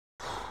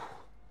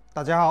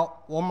大家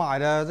好，我买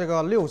的这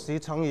个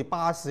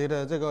60×80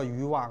的这个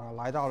渔网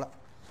来到了，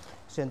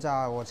现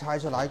在我拆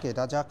出来给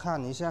大家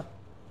看一下。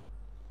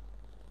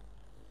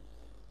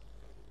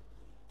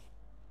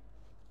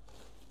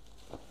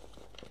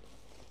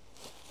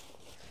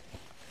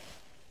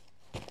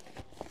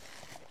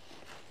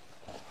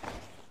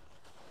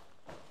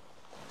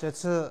这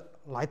次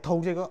来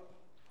偷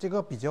这个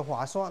比较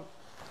划算，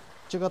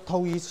这个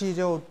偷一次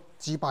就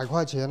几百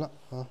块钱了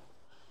啊！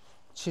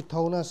去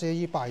偷那些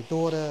100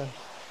多的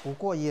不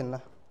过瘾了，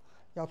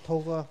要偷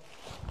个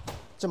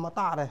这么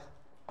大的。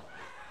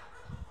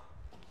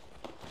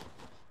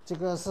这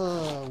个是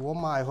我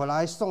买回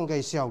来送给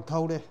小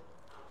偷的，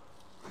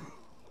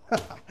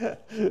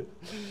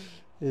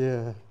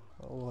耶！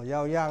我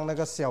要让那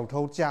个小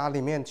偷家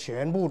里面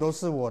全部都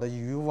是我的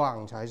渔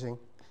网才行。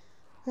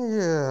哎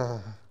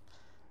呀！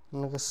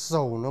那个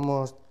手那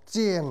么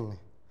贱，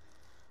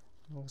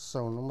那个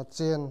手那么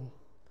贱，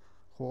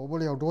活不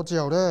了多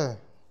久的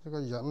这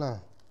个人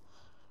呢、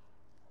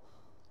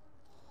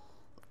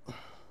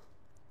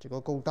这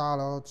个够大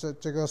了，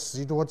这个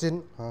10多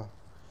斤啊！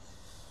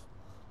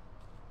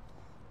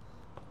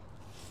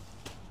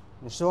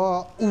你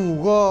说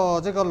5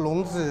个这个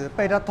笼子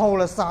被他偷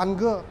了3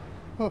个，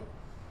哼，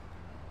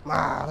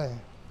妈的，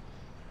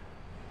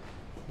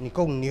你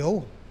够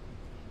牛！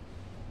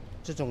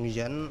这种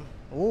人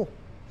哦。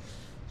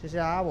这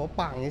下我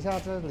绑一下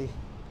这里，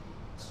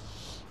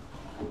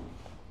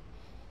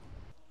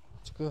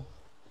这个，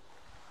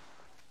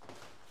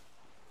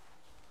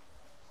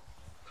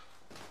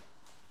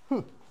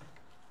哼，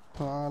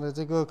妈的，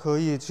这个可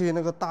以去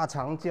那个大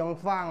长江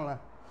放了，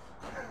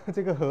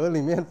这个河里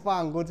面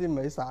放估计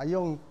没啥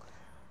用，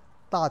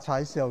大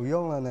材小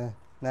用了呢。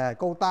哎，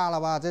够大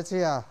了吧？这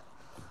次啊，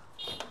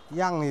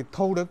让你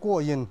偷得过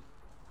瘾。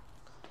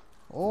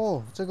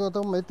哦，这个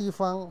都没地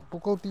方，不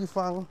够地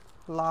方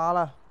拉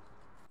了。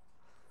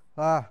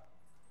啊，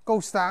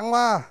够长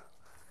吧？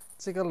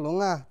这个笼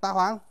啊，大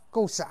黄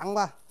够长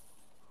吧？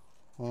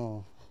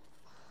哦，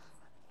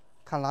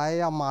看来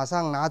要马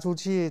上拿出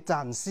去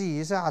展示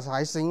一下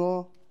才行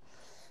哦。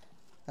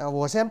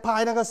我先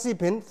拍那个视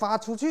频发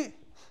出去，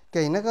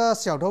给那个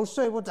小偷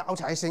睡不着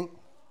才行。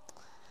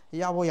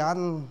要不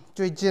然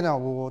最近啊，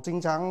我经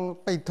常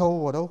被偷，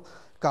我都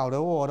搞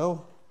得我都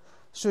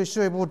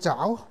睡不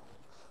着。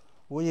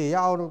我也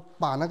要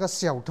把那个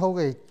小偷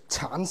给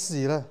缠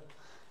死了。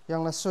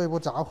让他睡不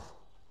着。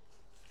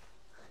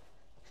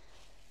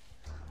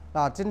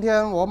今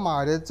天我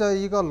买的这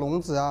一个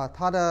笼子啊，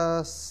它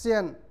的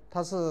线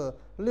它是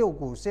6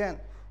股线，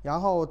然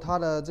后它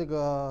的这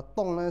个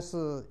洞呢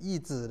是1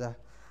指的。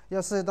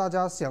要是大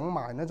家想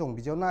买那种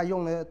比较耐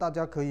用的，大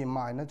家可以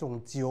买那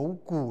种9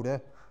股的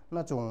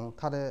那种，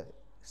它的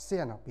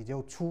线啊比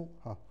较粗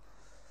啊。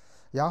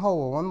然后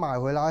我们买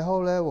回来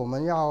后呢，我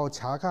们要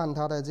查看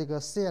它的这个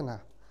线啊，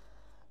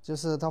就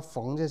是它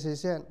缝这些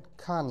线，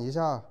看一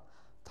下。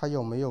它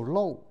有没有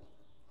漏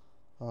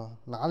啊？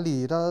哪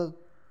里的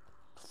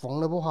缝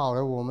的不好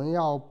的，我们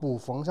要补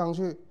缝上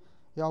去，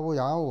要不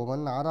然我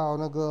们拿到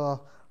那个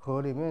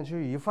河里面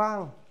去一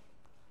放，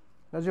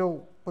那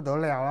就不得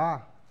了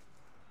了，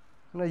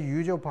那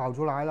鱼就跑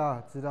出来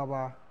了，知道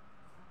吧？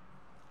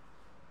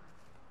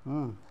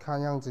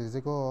看样子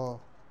这个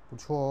不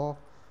错哦。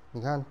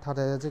你看它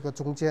的这个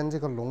中间这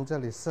个笼这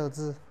里设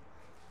置，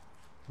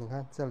你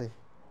看这里。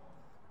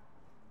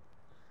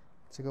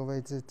这个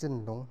位置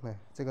进笼，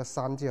这个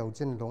3角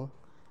进笼，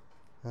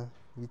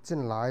一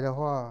进来的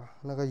话，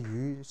那个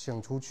鱼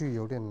想出去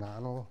有点难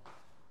哦。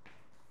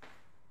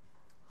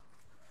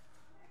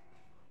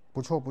不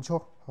错不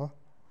错啊。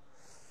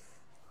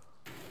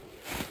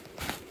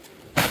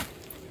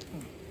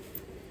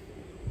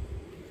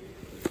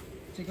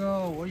这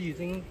个我已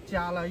经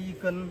加了1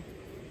根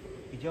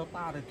比较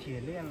大的铁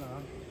链了啊，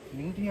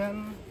明天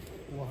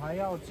我还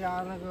要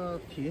加那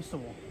个铁锁，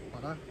把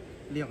它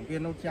2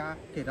边都加，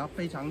给它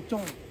非常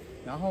重，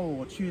然后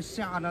我去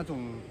下那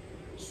种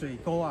水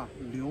沟啊，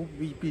流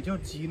比较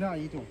急那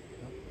一种。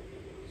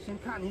先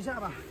看一下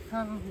吧，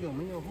看有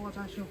没有货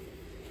再修。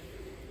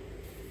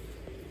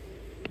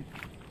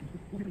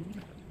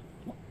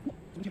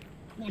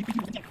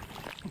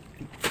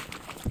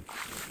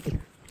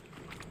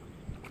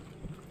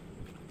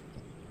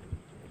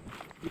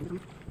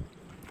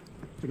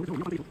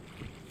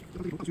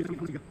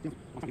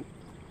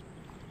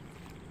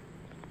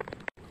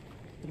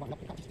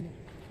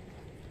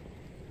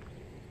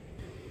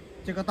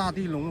这个大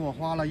地笼我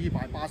花了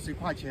180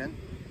块钱，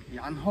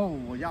然后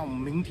我要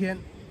明天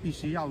必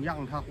须要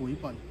让它回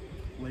本，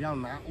我要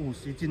拿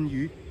50斤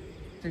鱼，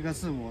这个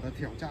是我的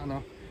挑战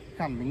哦，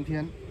看明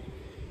天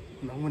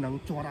能不能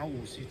抓到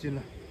50斤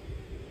了。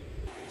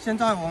现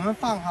在我们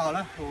放好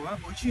了，我们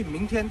回去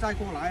明天再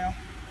过来哦。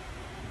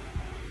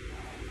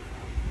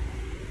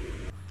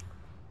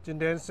今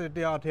天是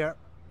第2天，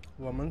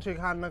我们去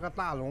看那个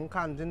大笼，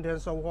看今天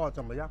收获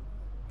怎么样。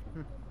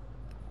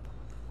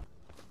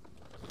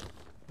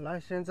来，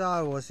现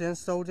在我先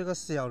收这个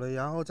小的，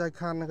然后再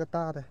看那个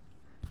大的。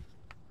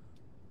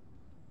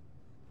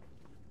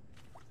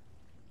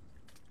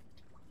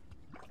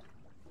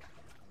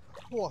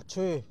我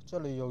去，这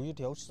里有一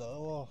条蛇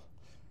哦，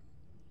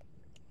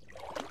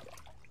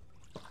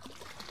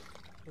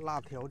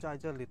辣条在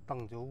这里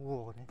等着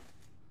我呢。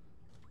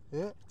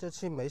诶，这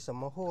次没什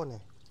么货呢。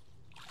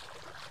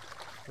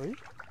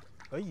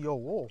哎有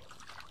哦，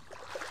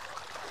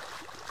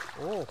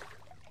哦，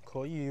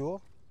可以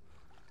哦。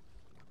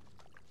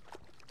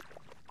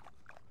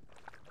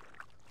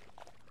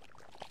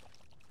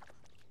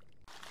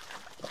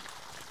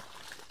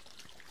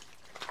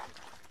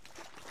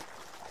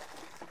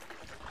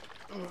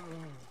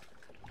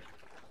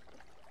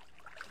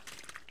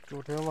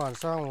昨天晚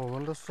上我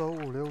们都收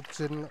5、6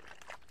斤了。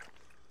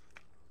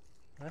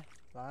哎，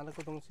拿那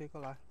个东西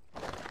过来。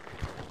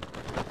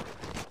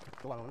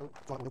昨晚我们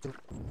抓5、6斤。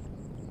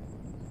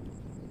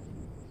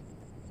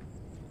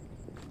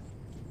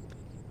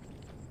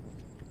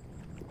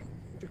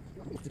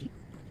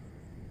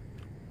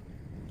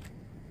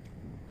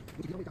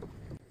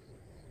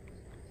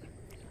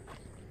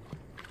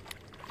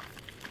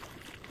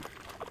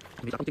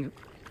没啥动静。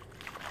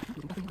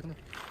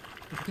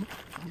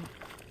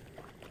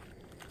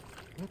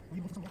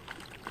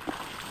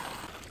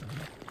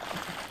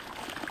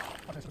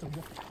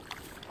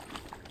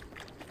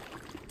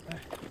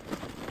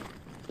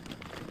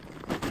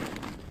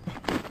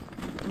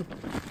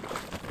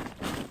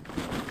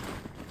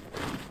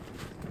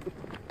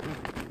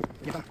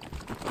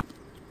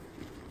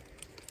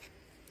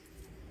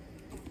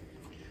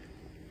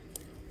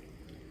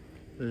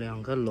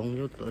2个笼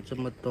就得这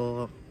么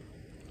多。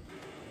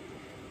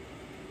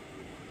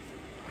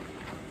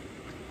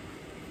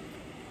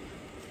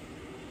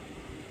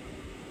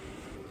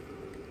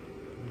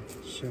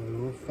小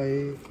龙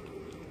飞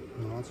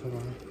拿出来，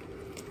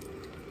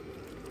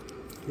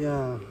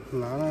呀，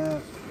拿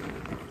了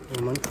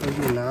我们可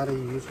以拿的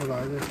鱼出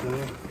来就行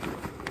了。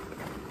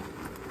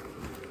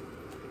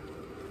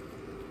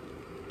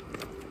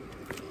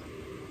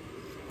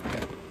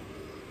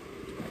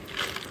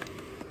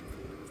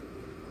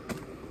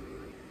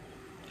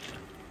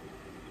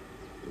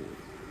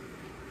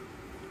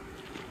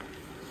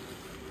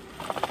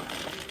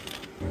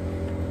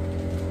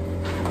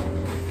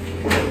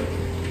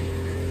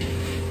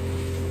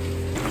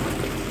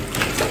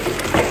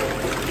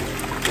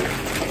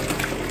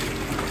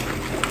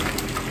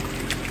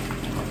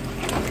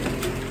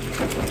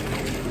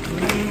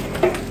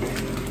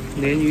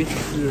鲶鱼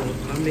死了，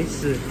还没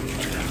死。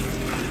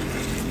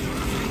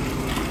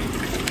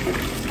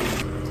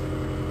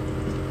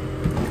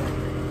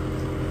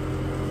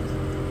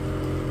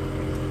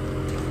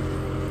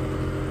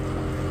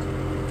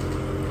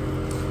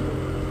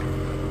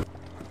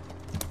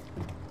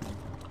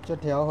这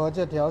条和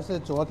这条是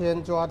昨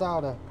天抓到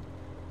的，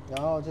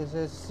然后这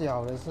些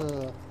小的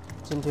是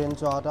今天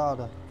抓到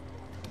的。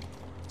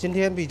今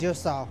天比较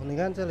少，你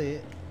看这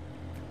里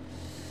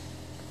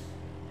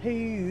黑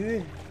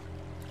鱼。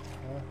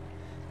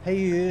黑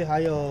鱼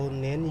还有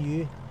鲶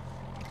鱼，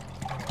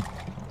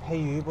黑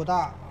鱼不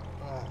大，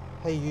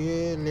黑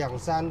鱼2、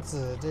3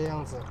只这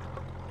样子，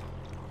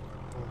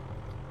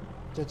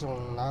这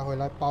种拿回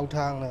来煲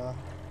汤的。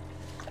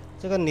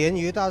这个鲶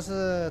鱼倒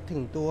是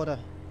挺多的，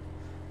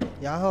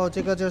然后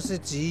这个就是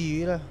鲫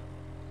鱼了，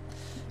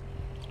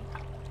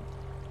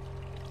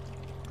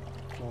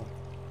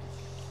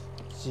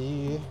鲫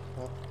鱼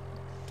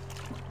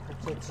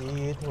这鲫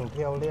鱼挺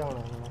漂亮的。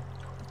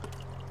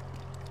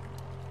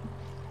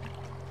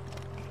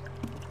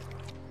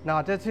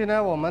那这次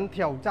呢，我们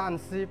挑战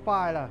失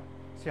败了，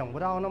想不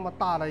到那么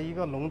大的一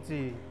个笼子，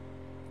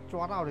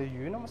抓到的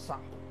鱼那么少，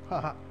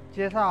哈哈。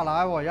接下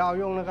来我要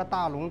用那个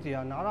大笼子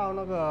啊，拿到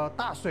那个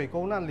大水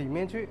沟那里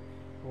面去，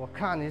我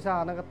看一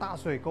下那个大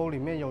水沟里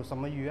面有什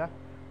么鱼啊。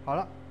好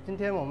了，今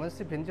天我们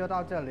视频就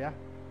到这里啊，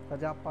大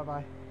家拜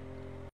拜。